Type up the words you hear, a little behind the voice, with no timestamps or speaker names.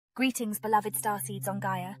Greetings, beloved Starseeds on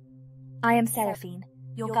Gaia. I am Seraphine,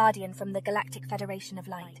 your guardian from the Galactic Federation of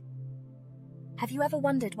Light. Have you ever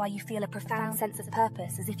wondered why you feel a profound sense of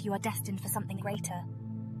purpose, as if you are destined for something greater?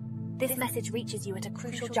 This message reaches you at a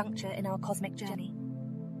crucial juncture in our cosmic journey.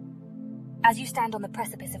 As you stand on the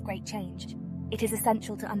precipice of great change, it is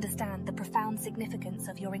essential to understand the profound significance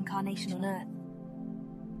of your incarnation on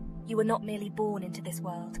Earth. You were not merely born into this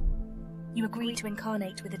world. You agreed to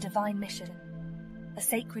incarnate with a divine mission, a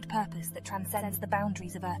sacred purpose that transcends the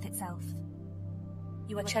boundaries of Earth itself.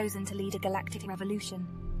 You are chosen to lead a galactic revolution.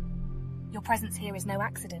 Your presence here is no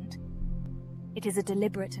accident. It is a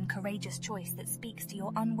deliberate and courageous choice that speaks to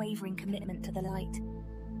your unwavering commitment to the light.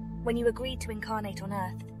 When you agreed to incarnate on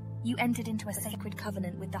Earth, you entered into a sacred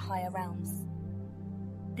covenant with the higher realms.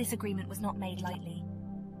 This agreement was not made lightly.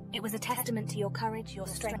 It was a testament to your courage, your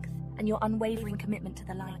strength, and your unwavering commitment to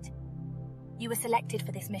the light. You were selected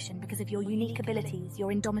for this mission because of your unique abilities,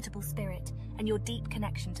 your indomitable spirit, and your deep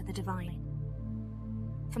connection to the divine.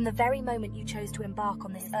 From the very moment you chose to embark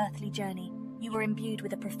on this earthly journey, you were imbued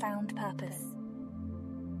with a profound purpose.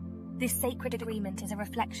 This sacred agreement is a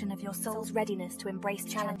reflection of your soul's readiness to embrace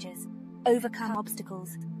challenges, overcome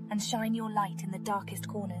obstacles, and shine your light in the darkest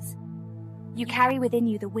corners. You carry within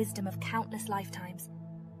you the wisdom of countless lifetimes,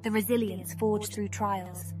 the resilience forged through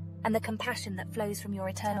trials, and the compassion that flows from your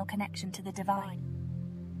eternal connection to the divine.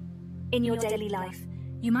 In your daily life,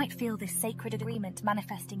 you might feel this sacred agreement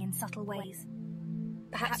manifesting in subtle ways.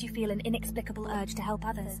 Perhaps you feel an inexplicable urge to help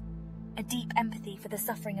others, a deep empathy for the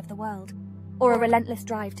suffering of the world, or a relentless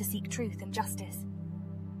drive to seek truth and justice.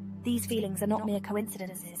 These feelings are not mere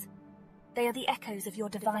coincidences. They are the echoes of your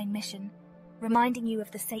divine mission, reminding you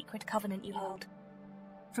of the sacred covenant you hold.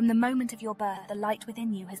 From the moment of your birth, the light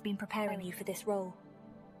within you has been preparing you for this role.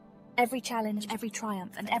 Every challenge, every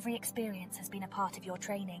triumph, and every experience has been a part of your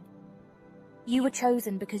training. You were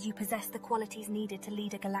chosen because you possess the qualities needed to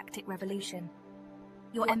lead a galactic revolution.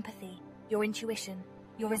 Your empathy, your intuition,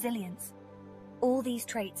 your resilience. All these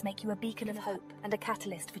traits make you a beacon of hope and a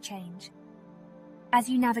catalyst for change. As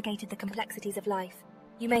you navigated the complexities of life,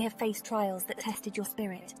 you may have faced trials that tested your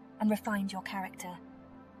spirit and refined your character.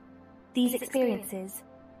 These experiences,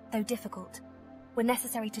 though difficult, were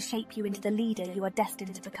necessary to shape you into the leader you are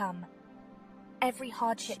destined to become. Every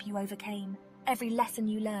hardship you overcame, every lesson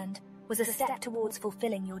you learned, was a step towards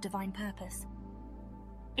fulfilling your divine purpose.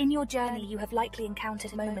 In your journey, you have likely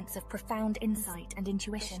encountered moments of profound insight and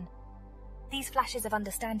intuition. These flashes of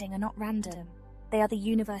understanding are not random. They are the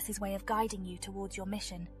universe's way of guiding you towards your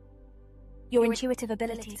mission. Your intuitive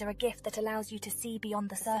abilities are a gift that allows you to see beyond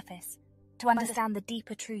the surface, to understand the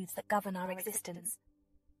deeper truths that govern our existence.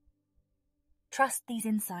 Trust these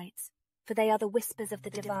insights, for they are the whispers of the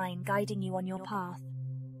divine guiding you on your path.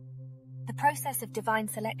 The process of divine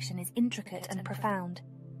selection is intricate and profound.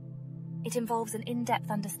 It involves an in-depth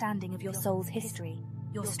understanding of your soul's history,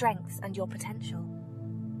 your strengths, and your potential.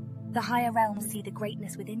 The higher realms see the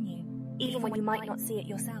greatness within you, even when you might not see it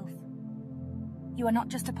yourself. You are not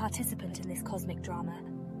just a participant in this cosmic drama.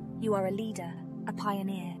 You are a leader, a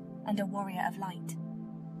pioneer, and a warrior of light.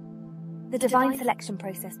 The divine selection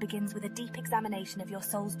process begins with a deep examination of your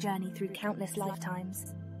soul's journey through countless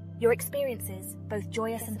lifetimes. Your experiences, both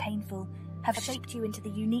joyous and painful, have shaped you into the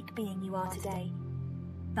unique being you are today.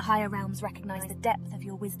 The higher realms recognize the depth of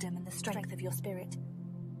your wisdom and the strength of your spirit,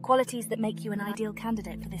 qualities that make you an ideal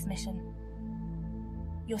candidate for this mission.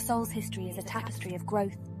 Your soul's history is a tapestry of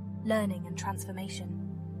growth, learning, and transformation.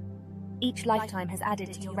 Each lifetime has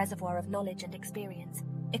added to your reservoir of knowledge and experience,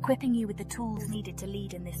 equipping you with the tools needed to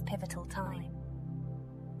lead in this pivotal time.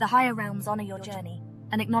 The higher realms honor your journey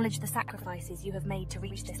and acknowledge the sacrifices you have made to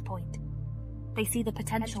reach this point. They see the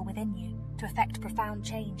potential within you to effect profound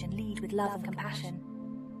change and lead with love and compassion.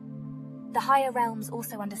 The higher realms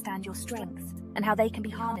also understand your strengths and how they can be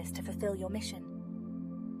harnessed to fulfill your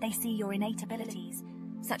mission. They see your innate abilities,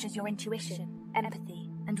 such as your intuition,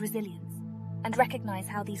 empathy, and resilience, and recognize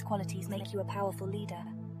how these qualities make you a powerful leader.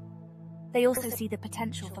 They also see the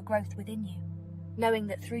potential for growth within you, knowing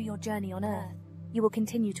that through your journey on Earth, you will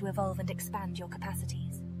continue to evolve and expand your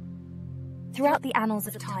capacities. Throughout the annals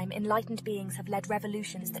of time, enlightened beings have led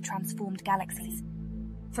revolutions that transformed galaxies.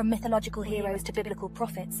 From mythological heroes to biblical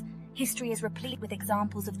prophets, history is replete with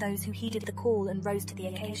examples of those who heeded the call and rose to the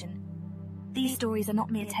occasion. These stories are not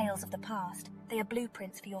mere tales of the past, they are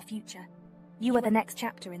blueprints for your future. You are the next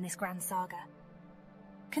chapter in this grand saga.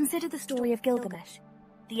 Consider the story of Gilgamesh,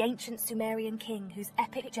 the ancient Sumerian king whose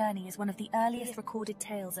epic journey is one of the earliest recorded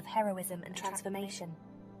tales of heroism and transformation.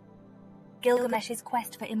 Gilgamesh's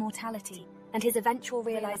quest for immortality and his eventual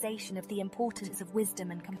realization of the importance of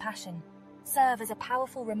wisdom and compassion serve as a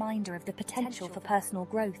powerful reminder of the potential for personal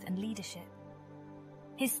growth and leadership.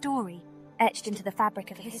 His story, etched into the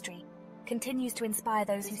fabric of history, continues to inspire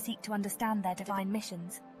those who seek to understand their divine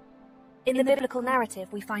missions. In the biblical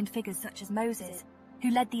narrative, we find figures such as Moses,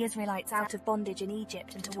 who led the Israelites out of bondage in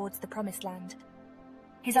Egypt and towards the Promised Land.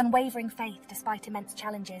 His unwavering faith, despite immense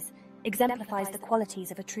challenges, exemplifies the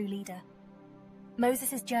qualities of a true leader.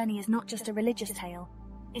 Moses' journey is not just a religious tale,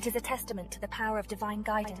 it is a testament to the power of divine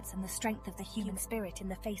guidance and the strength of the human spirit in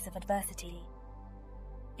the face of adversity.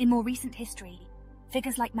 In more recent history,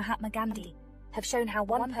 figures like Mahatma Gandhi have shown how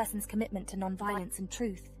one person's commitment to nonviolence and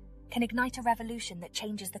truth can ignite a revolution that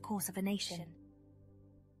changes the course of a nation.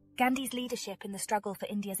 Gandhi's leadership in the struggle for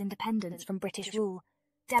India's independence from British rule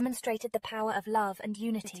demonstrated the power of love and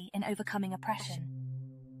unity in overcoming oppression.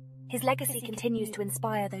 His legacy continues to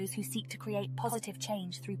inspire those who seek to create positive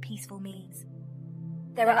change through peaceful means.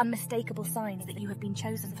 There are unmistakable signs that you have been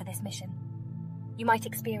chosen for this mission. You might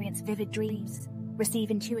experience vivid dreams,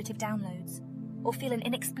 receive intuitive downloads, or feel an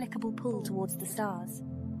inexplicable pull towards the stars.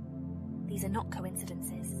 These are not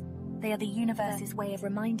coincidences. They are the universe's way of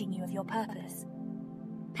reminding you of your purpose.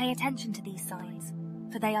 Pay attention to these signs,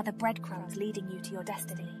 for they are the breadcrumbs leading you to your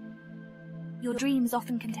destiny. Your dreams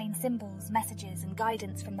often contain symbols, messages, and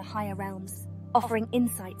guidance from the higher realms, offering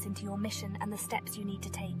insights into your mission and the steps you need to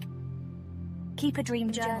take. Keep a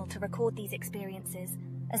dream journal to record these experiences,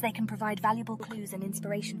 as they can provide valuable clues and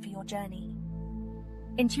inspiration for your journey.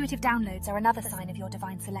 Intuitive downloads are another sign of your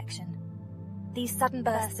divine selection. These sudden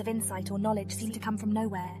bursts of insight or knowledge seem to come from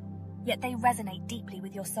nowhere, yet they resonate deeply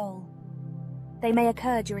with your soul. They may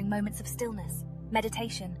occur during moments of stillness,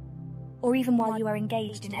 meditation, or even while you are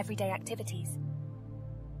engaged in everyday activities.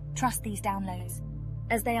 Trust these downloads,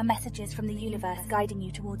 as they are messages from the universe guiding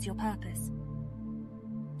you towards your purpose.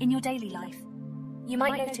 In your daily life, you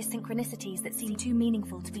might notice synchronicities that seem too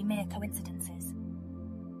meaningful to be mere coincidences.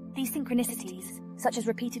 These synchronicities, such as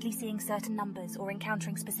repeatedly seeing certain numbers or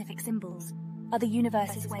encountering specific symbols, are the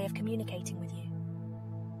universe's way of communicating with you.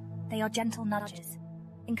 They are gentle nudges,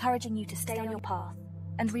 encouraging you to stay on your path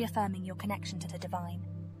and reaffirming your connection to the divine.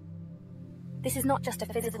 This is not just a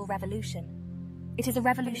physical revolution, it is a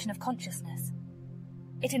revolution of consciousness.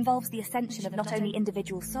 It involves the ascension of not only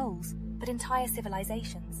individual souls, but entire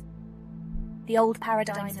civilizations. The old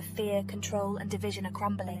paradigms of fear, control, and division are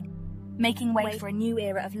crumbling, making way for a new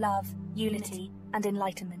era of love, unity, and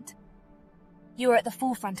enlightenment. You are at the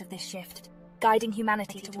forefront of this shift, guiding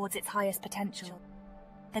humanity towards its highest potential.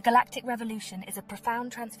 The Galactic Revolution is a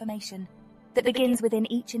profound transformation that begins within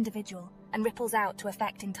each individual and ripples out to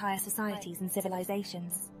affect entire societies and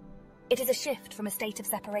civilizations. It is a shift from a state of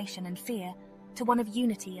separation and fear to one of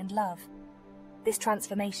unity and love. This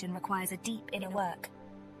transformation requires a deep inner work,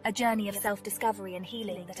 a journey of self-discovery and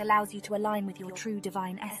healing that allows you to align with your true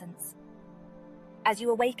divine essence. As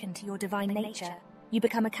you awaken to your divine nature, you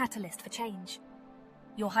become a catalyst for change.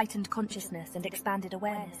 Your heightened consciousness and expanded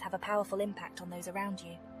awareness have a powerful impact on those around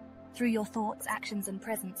you. Through your thoughts, actions, and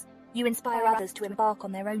presence, you inspire others to embark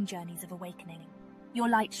on their own journeys of awakening. Your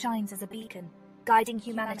light shines as a beacon, guiding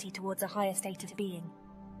humanity towards a higher state of being.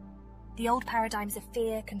 The old paradigms of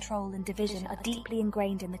fear, control, and division are deeply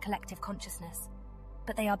ingrained in the collective consciousness,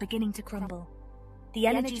 but they are beginning to crumble. The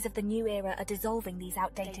energies of the new era are dissolving these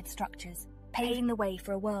outdated structures, paving the way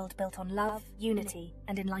for a world built on love, unity,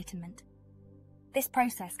 and enlightenment. This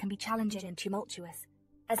process can be challenging and tumultuous,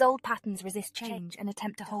 as old patterns resist change and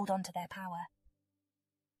attempt to hold on to their power.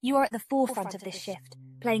 You are at the forefront of this shift,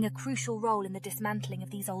 playing a crucial role in the dismantling of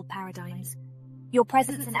these old paradigms. Your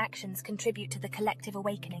presence and actions contribute to the collective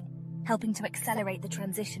awakening, helping to accelerate the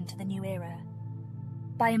transition to the new era.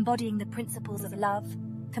 By embodying the principles of love,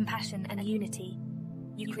 compassion, and unity,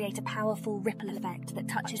 you create a powerful ripple effect that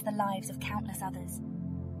touches the lives of countless others.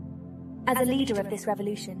 As a leader of this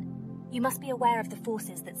revolution, you must be aware of the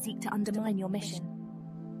forces that seek to undermine your mission.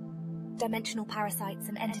 Dimensional parasites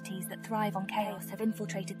and entities that thrive on chaos have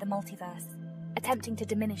infiltrated the multiverse, attempting to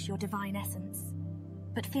diminish your divine essence.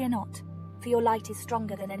 But fear not, for your light is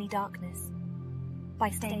stronger than any darkness. By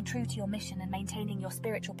staying true to your mission and maintaining your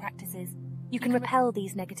spiritual practices, you can repel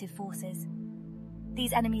these negative forces.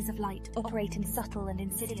 These enemies of light operate in subtle and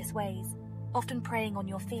insidious ways, often preying on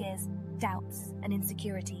your fears, doubts, and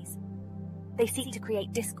insecurities. They seek to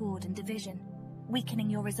create discord and division, weakening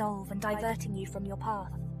your resolve and diverting you from your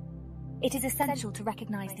path. It is essential to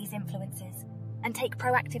recognize these influences and take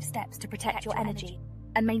proactive steps to protect your energy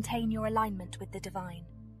and maintain your alignment with the divine.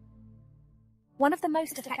 One of the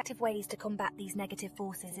most effective ways to combat these negative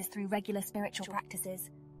forces is through regular spiritual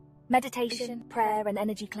practices. Meditation, prayer, and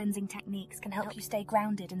energy cleansing techniques can help you stay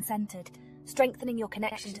grounded and centered, strengthening your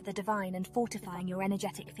connection to the divine and fortifying your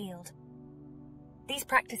energetic field. These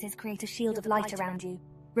practices create a shield of light around you,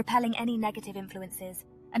 repelling any negative influences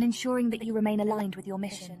and ensuring that you remain aligned with your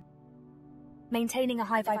mission. Maintaining a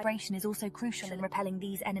high vibration is also crucial in repelling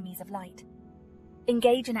these enemies of light.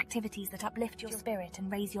 Engage in activities that uplift your spirit and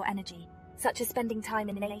raise your energy, such as spending time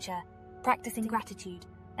in nature, practicing gratitude,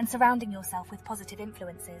 and surrounding yourself with positive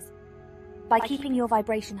influences. By keeping your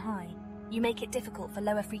vibration high, you make it difficult for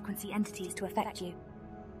lower frequency entities to affect you.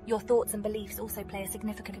 Your thoughts and beliefs also play a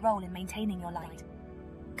significant role in maintaining your light.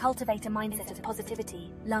 Cultivate a mindset of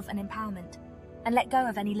positivity, love, and empowerment, and let go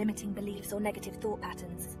of any limiting beliefs or negative thought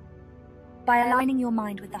patterns. By aligning your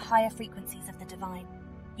mind with the higher frequencies of the divine,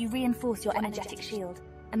 you reinforce your energetic shield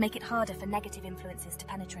and make it harder for negative influences to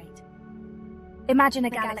penetrate. Imagine a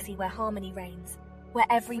galaxy where harmony reigns, where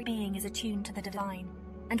every being is attuned to the divine,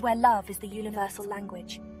 and where love is the universal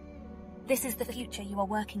language. This is the future you are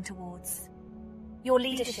working towards. Your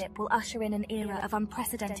leadership will usher in an era of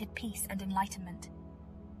unprecedented peace and enlightenment.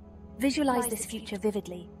 Visualize this future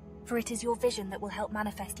vividly, for it is your vision that will help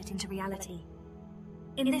manifest it into reality.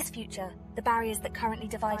 In this future, the barriers that currently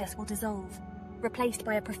divide us will dissolve, replaced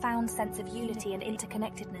by a profound sense of unity and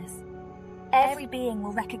interconnectedness. Every being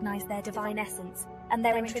will recognize their divine essence and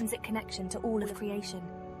their intrinsic connection to all of creation.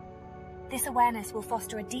 This awareness will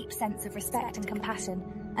foster a deep sense of respect and compassion,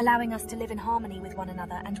 allowing us to live in harmony with one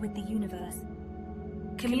another and with the universe.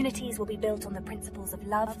 Communities will be built on the principles of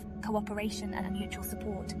love, cooperation, and mutual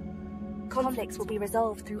support. Conflicts will be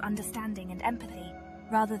resolved through understanding and empathy,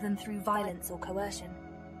 rather than through violence or coercion.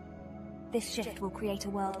 This shift will create a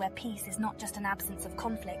world where peace is not just an absence of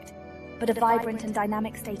conflict, but a vibrant and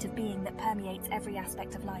dynamic state of being that permeates every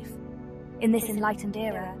aspect of life. In this enlightened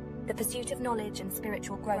era, the pursuit of knowledge and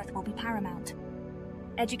spiritual growth will be paramount.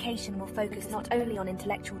 Education will focus not only on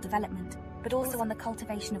intellectual development, but also on the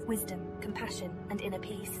cultivation of wisdom, compassion, and inner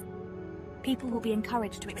peace. People will be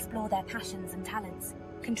encouraged to explore their passions and talents,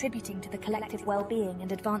 contributing to the collective well-being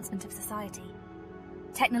and advancement of society.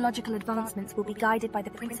 Technological advancements will be guided by the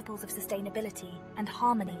principles of sustainability and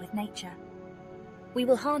harmony with nature. We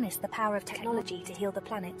will harness the power of technology to heal the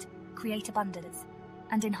planet, create abundance,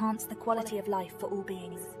 and enhance the quality of life for all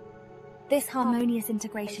beings. This harmonious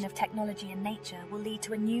integration of technology and nature will lead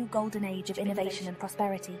to a new golden age of innovation and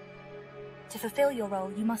prosperity. To fulfill your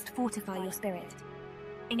role, you must fortify your spirit.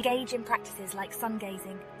 Engage in practices like sun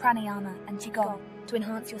gazing, pranayama, and qigong to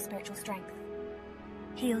enhance your spiritual strength.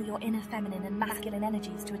 Heal your inner feminine and masculine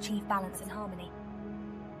energies to achieve balance and harmony.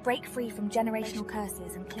 Break free from generational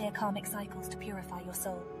curses and clear karmic cycles to purify your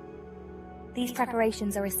soul. These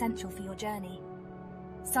preparations are essential for your journey.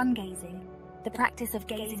 Sun gazing, the practice of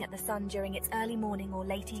gazing at the sun during its early morning or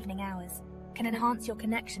late evening hours, can enhance your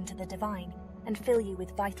connection to the divine and fill you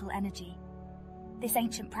with vital energy. This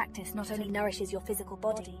ancient practice not only nourishes your physical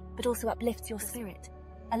body, but also uplifts your spirit,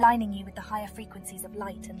 aligning you with the higher frequencies of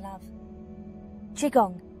light and love.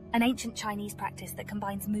 Qigong, an ancient Chinese practice that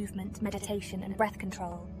combines movement, meditation, and breath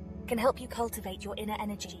control, can help you cultivate your inner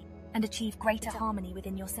energy and achieve greater harmony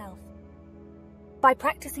within yourself. By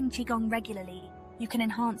practicing Qigong regularly, you can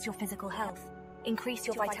enhance your physical health, increase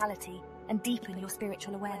your vitality, and deepen your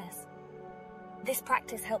spiritual awareness. This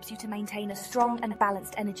practice helps you to maintain a strong and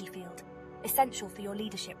balanced energy field, essential for your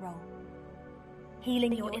leadership role.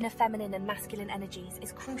 Healing your inner feminine and masculine energies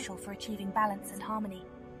is crucial for achieving balance and harmony.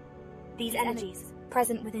 These energies,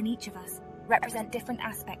 present within each of us, represent different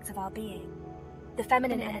aspects of our being. The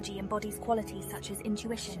feminine energy embodies qualities such as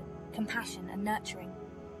intuition, compassion, and nurturing,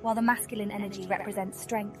 while the masculine energy represents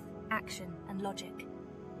strength, action, and logic.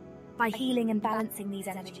 By healing and balancing these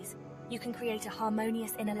energies, you can create a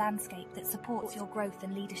harmonious inner landscape that supports your growth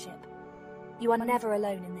and leadership. You are never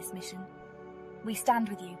alone in this mission. We stand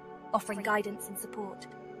with you, offering guidance and support.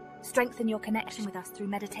 Strengthen your connection with us through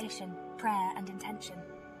meditation, prayer, and intention.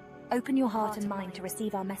 Open your heart and mind to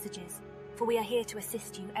receive our messages, for we are here to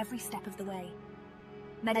assist you every step of the way.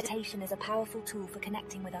 Meditation is a powerful tool for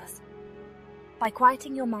connecting with us. By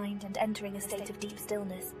quieting your mind and entering a state of deep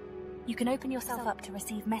stillness, you can open yourself up to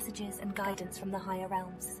receive messages and guidance from the higher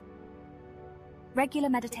realms. Regular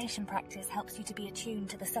meditation practice helps you to be attuned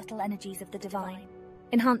to the subtle energies of the divine,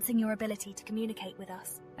 enhancing your ability to communicate with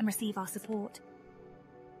us and receive our support.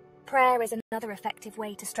 Prayer is another effective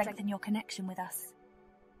way to strengthen your connection with us.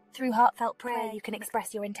 Through heartfelt prayer, you can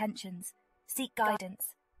express your intentions, seek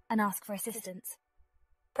guidance, and ask for assistance.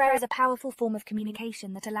 Prayer is a powerful form of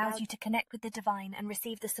communication that allows you to connect with the divine and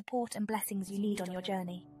receive the support and blessings you need on your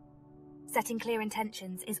journey. Setting clear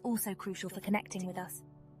intentions is also crucial for connecting with us.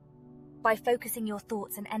 By focusing your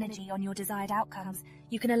thoughts and energy on your desired outcomes,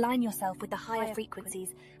 you can align yourself with the higher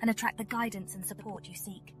frequencies and attract the guidance and support you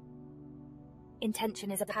seek. Intention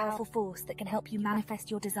is a powerful force that can help you manifest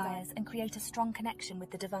your desires and create a strong connection with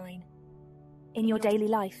the divine. In your daily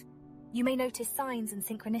life, you may notice signs and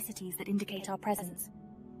synchronicities that indicate our presence.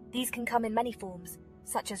 These can come in many forms,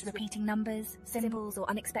 such as repeating numbers, symbols, or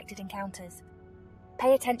unexpected encounters.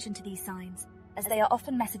 Pay attention to these signs, as they are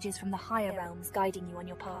often messages from the higher realms guiding you on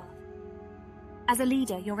your path. As a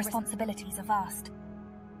leader, your responsibilities are vast.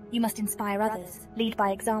 You must inspire others, lead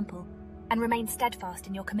by example, and remain steadfast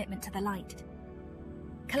in your commitment to the light.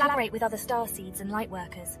 Collaborate with other Starseeds and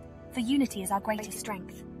Lightworkers, for unity is our greatest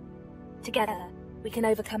strength. Together, we can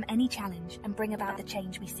overcome any challenge and bring about the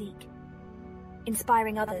change we seek.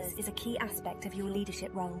 Inspiring others is a key aspect of your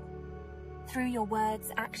leadership role. Through your words,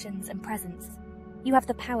 actions, and presence, you have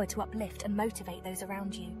the power to uplift and motivate those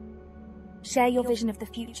around you. Share your vision of the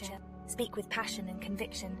future, speak with passion and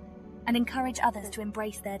conviction, and encourage others to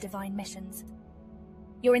embrace their divine missions.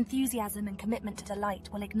 Your enthusiasm and commitment to the light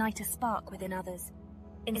will ignite a spark within others,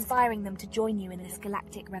 inspiring them to join you in this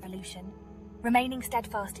galactic revolution. Remaining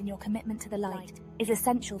steadfast in your commitment to the light is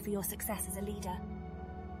essential for your success as a leader.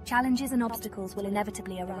 Challenges and obstacles will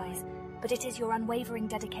inevitably arise, but it is your unwavering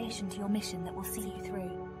dedication to your mission that will see you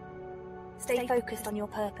through. Stay focused on your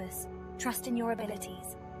purpose, trust in your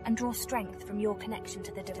abilities, and draw strength from your connection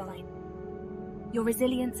to the divine. Your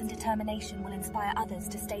resilience and determination will inspire others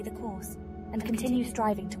to stay the course and continue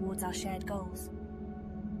striving towards our shared goals.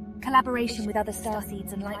 Collaboration with other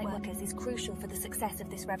Starseeds and Lightworkers is crucial for the success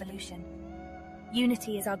of this revolution.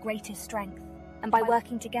 Unity is our greatest strength, and by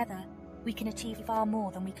working together, we can achieve far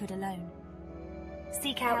more than we could alone.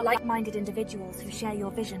 Seek out like-minded individuals who share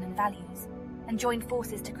your vision and values, and join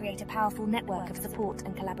forces to create a powerful network of support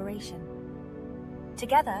and collaboration.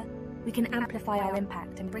 Together, we can amplify our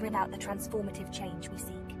impact and bring about the transformative change we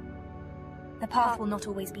seek. The path will not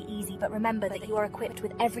always be easy, but remember that you are equipped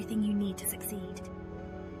with everything you need to succeed.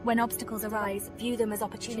 When obstacles arise, view them as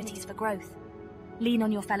opportunities for growth. Lean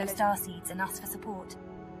on your fellow Starseeds and us for support.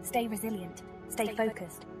 Stay resilient, stay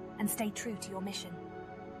focused, and stay true to your mission.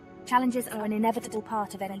 Challenges are an inevitable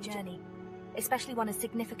part of any journey, especially one as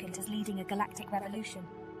significant as leading a galactic revolution.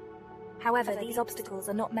 However, these obstacles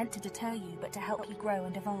are not meant to deter you, but to help you grow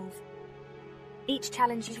and evolve. Each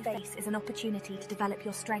challenge you face is an opportunity to develop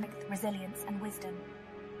your strength, resilience, and wisdom.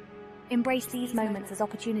 Embrace these moments as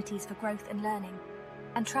opportunities for growth and learning,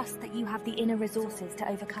 and trust that you have the inner resources to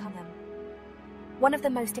overcome them. One of the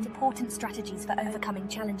most important strategies for overcoming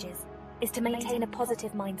challenges is to maintain a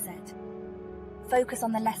positive mindset. Focus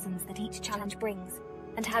on the lessons that each challenge brings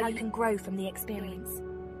and how you can grow from the experience.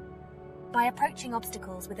 By approaching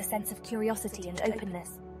obstacles with a sense of curiosity and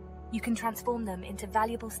openness, you can transform them into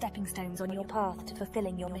valuable stepping stones on your path to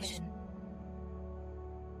fulfilling your mission.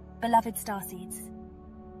 Beloved Starseeds,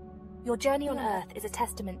 your journey on Earth is a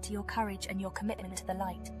testament to your courage and your commitment to the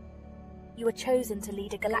light. You are chosen to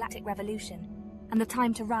lead a galactic revolution, and the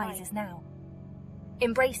time to rise is now.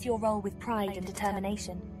 Embrace your role with pride and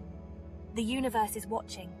determination. The universe is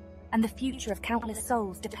watching, and the future of countless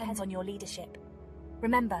souls depends on your leadership.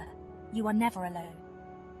 Remember, you are never alone.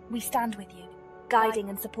 We stand with you, guiding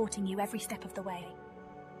and supporting you every step of the way.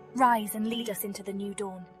 Rise and lead us into the new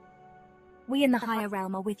dawn. We in the higher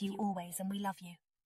realm are with you always, and we love you.